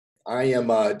I am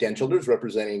Dan Childers,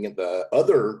 representing the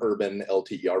other urban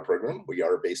LTER program. We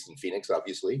are based in Phoenix,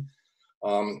 obviously.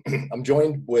 I'm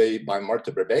joined by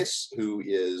Marta Berbes, who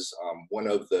is one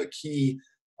of the key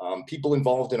people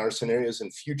involved in our scenarios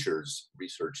and futures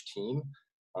research team.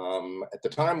 At the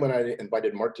time when I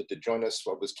invited Marta to join us,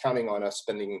 I was counting on us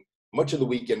spending much of the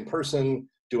week in person,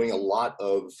 doing a lot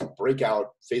of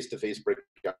face-to-face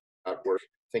breakout work,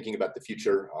 thinking about the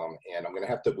future. And I'm going to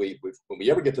have to wait when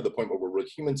we ever get to the point where we're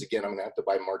humans again. I'm going to have to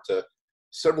buy Marta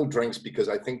several drinks because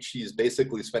I think she's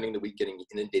basically spending the week getting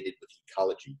inundated with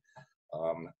ecology.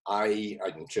 I'm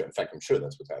sure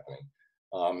that's what's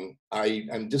happening.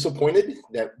 I'm disappointed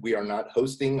that we are not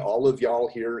hosting all of y'all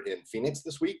here in Phoenix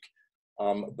this week.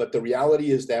 But the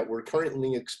reality is that we're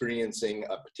currently experiencing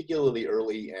a particularly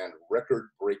early and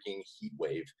record-breaking heat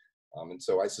wave. And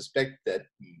so I suspect that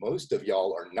most of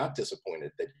y'all are not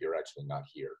disappointed that you're actually not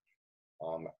here.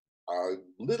 A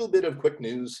little bit of quick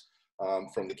news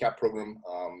from the CAP program.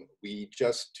 We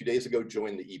just 2 days ago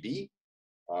joined the EB.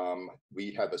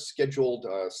 We have a scheduled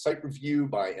site review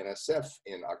by NSF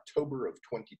in October of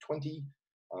 2020,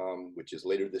 which is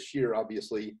later this year,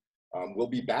 obviously. We'll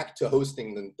be back to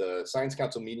hosting the Science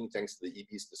Council meeting thanks to the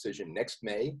EB's decision next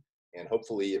May, and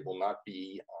hopefully it will not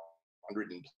be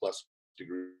 100+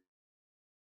 degrees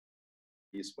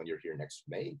when you're here next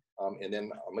May. And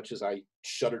then much as I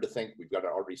shudder to think, we've got to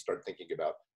already start thinking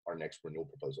about our next renewal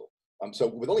proposal. So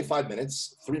with only 5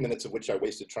 minutes, 3 minutes of which I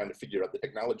wasted trying to figure out the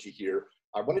technology here,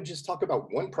 I want to just talk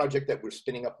about one project that we're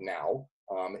spinning up now.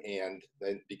 And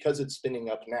then because it's spinning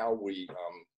up now,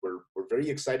 we're very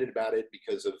excited about it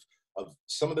because of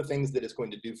some of the things that it's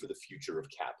going to do for the future of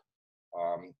CAP.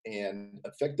 And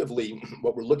effectively,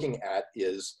 what we're looking at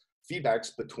is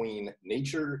feedbacks between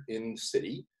nature in the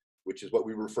city, which is what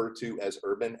we refer to as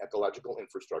urban ecological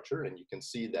infrastructure. And you can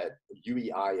see that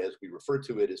UEI, as we refer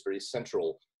to it, is very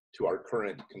central to our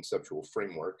current conceptual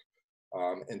framework.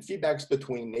 And feedbacks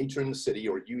between nature and the city,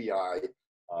 or UEI,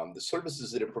 the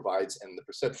services that it provides, and the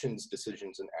perceptions,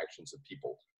 decisions, and actions of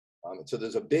people. So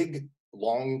there's a big,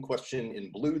 long question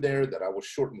in blue there that I will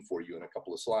shorten for you in a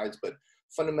couple of slides. But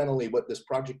fundamentally, what this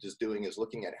project is doing is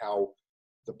looking at how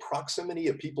the proximity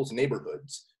of people's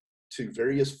neighborhoods to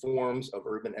various forms of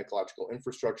urban ecological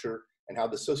infrastructure and how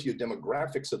the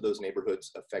socio-demographics of those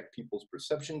neighborhoods affect people's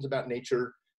perceptions about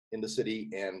nature in the city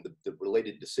and the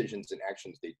related decisions and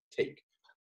actions they take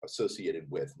associated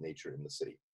with nature in the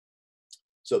city.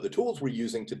 So the tools we're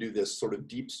using to do this sort of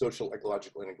deep social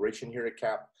ecological integration here at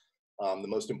CAP, the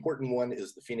most important one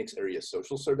is the Phoenix Area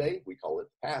Social Survey. We call it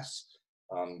PASS.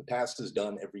 The PASS is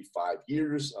done every 5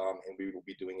 years, and we will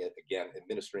be doing it again,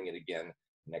 administering it again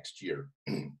next year.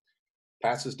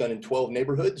 PASS is done in 12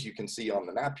 neighborhoods. You can see on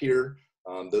the map here,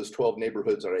 those 12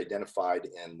 neighborhoods are identified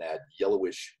in that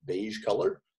yellowish beige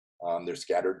color. They're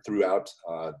scattered throughout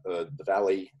the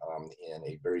valley in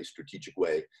a very strategic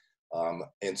way.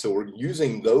 And so we're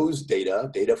using those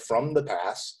data from the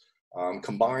PASS,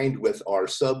 combined with our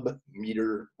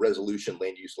sub-meter resolution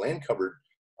land use land covered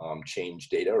change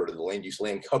data, or the land use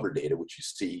land cover data, which you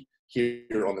see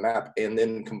here on the map, and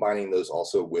then combining those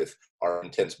also with our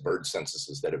intense bird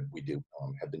censuses that we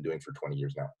have been doing for 20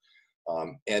 years now.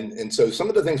 And so some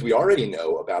of the things we already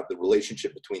know about the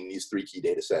relationship between these three key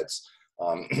data sets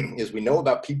is we know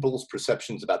about people's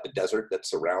perceptions about the desert that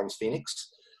surrounds Phoenix.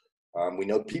 We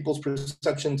know people's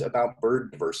perceptions about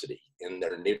bird diversity in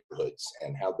their neighborhoods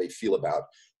and how they feel about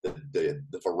the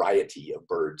variety of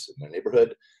birds in their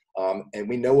neighborhood. And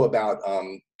we know about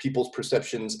people's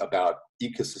perceptions about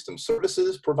ecosystem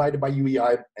services provided by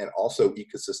UEI and also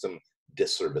ecosystem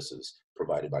disservices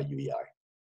provided by UEI.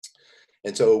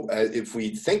 And so if we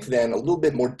think then a little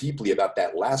bit more deeply about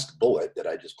that last bullet that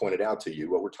I just pointed out to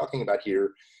you, what we're talking about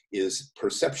here is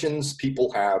perceptions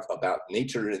people have about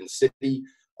nature in the city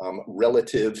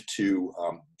relative to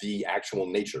the actual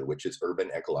nature, which is urban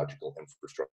ecological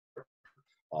infrastructure.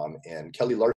 And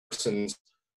Kelly Larson's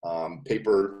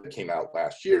paper that came out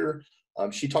last year,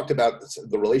 she talked about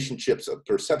the relationships of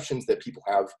perceptions that people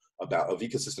have of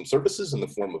ecosystem services in the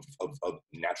form of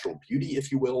natural beauty,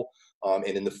 if you will, and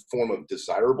in the form of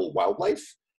desirable wildlife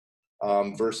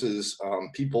versus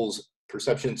people's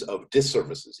perceptions of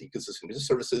disservices, ecosystem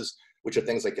disservices, which are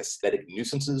things like aesthetic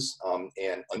nuisances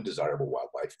and undesirable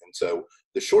wildlife. And so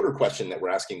the shorter question that we're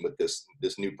asking with this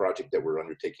new project that we're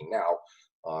undertaking now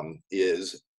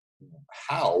is,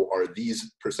 how are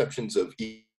these perceptions of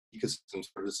ecosystem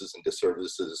services and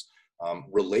disservices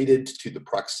related to the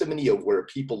proximity of where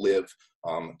people live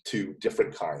to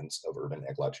different kinds of urban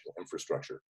ecological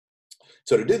infrastructure?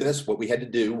 So to do this, what we had to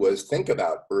do was think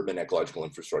about urban ecological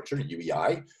infrastructure,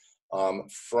 UEI,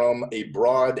 From a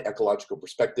broad ecological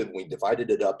perspective, we divided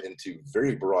it up into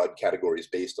very broad categories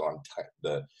based on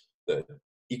the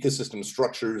ecosystem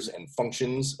structures and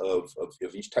functions of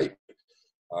each type.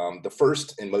 The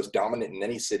first and most dominant in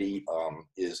any city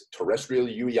is terrestrial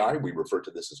UEI. We refer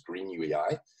to this as green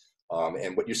UEI.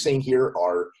 And what you're seeing here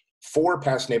are 4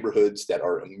 past neighborhoods that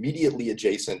are immediately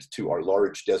adjacent to our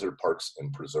large desert parks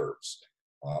and preserves.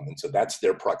 And so that's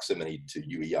their proximity to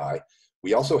UEI.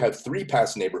 We also have 3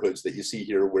 past neighborhoods that you see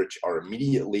here, which are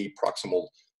immediately proximal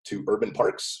to urban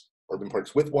parks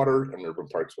with water and urban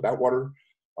parks without water.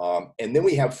 And then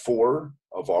we have 4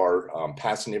 of our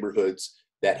past neighborhoods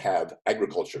that have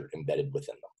agriculture embedded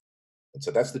within them. And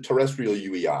so that's the terrestrial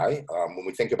UEI. When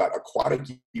we think about aquatic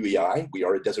UEI, we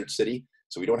are a desert city,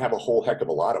 so we don't have a whole heck of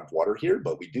a lot of water here,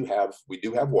 but we do have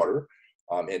water.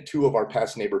 And 2 of our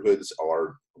past neighborhoods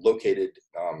are located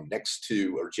next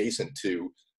to or adjacent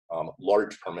to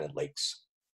large permanent lakes.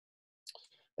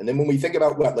 And then when we think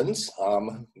about wetlands,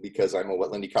 because I'm a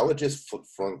wetland ecologist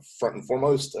front and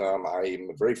foremost, I'm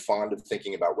very fond of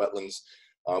thinking about wetlands.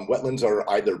 Wetlands are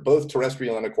either both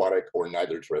terrestrial and aquatic or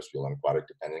neither terrestrial and aquatic,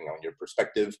 depending on your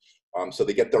perspective. So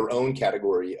they get their own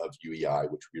category of UEI,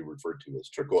 which we refer to as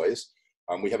turquoise.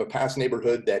 We have a past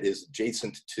neighborhood that is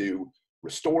adjacent to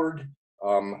restored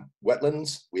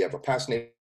wetlands. We have a past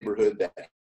neighborhood that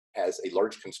has a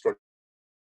large construction.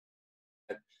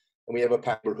 And we have a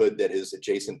past neighborhood that is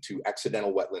adjacent to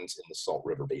accidental wetlands in the Salt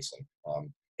River Basin.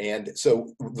 And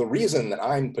so the reason that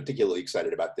I'm particularly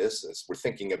excited about this, as we're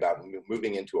thinking about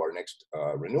moving into our next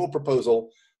renewal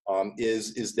proposal,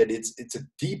 is that it's a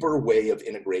deeper way of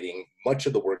integrating much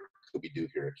of the work that we do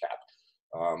here at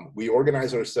CAP. We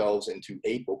organize ourselves into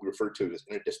 8 what we refer to as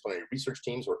interdisciplinary research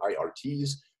teams, or IRTs,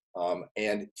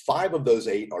 and 5 of those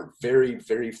 8 are very,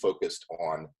 very focused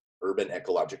on urban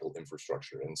ecological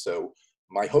infrastructure. And so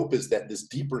my hope is that this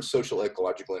deeper social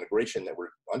ecological integration that we're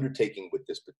undertaking with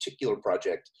this particular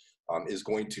project is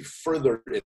going to further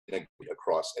integrate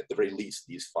across, at the very least,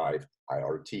 these 5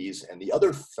 IRTs. And the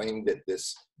other thing that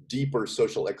this deeper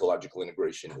social ecological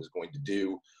integration is going to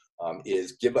do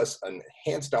is give us an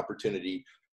enhanced opportunity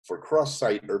for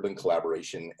cross-site urban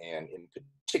collaboration, and in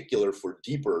particular for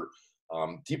deeper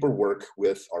work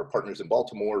with our partners in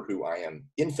Baltimore, who I am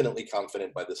infinitely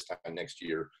confident by this time next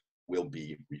year will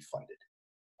be refunded.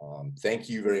 Thank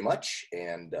you very much,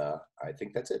 and I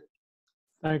think that's it.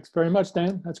 Thanks very much,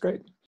 Dan. That's great.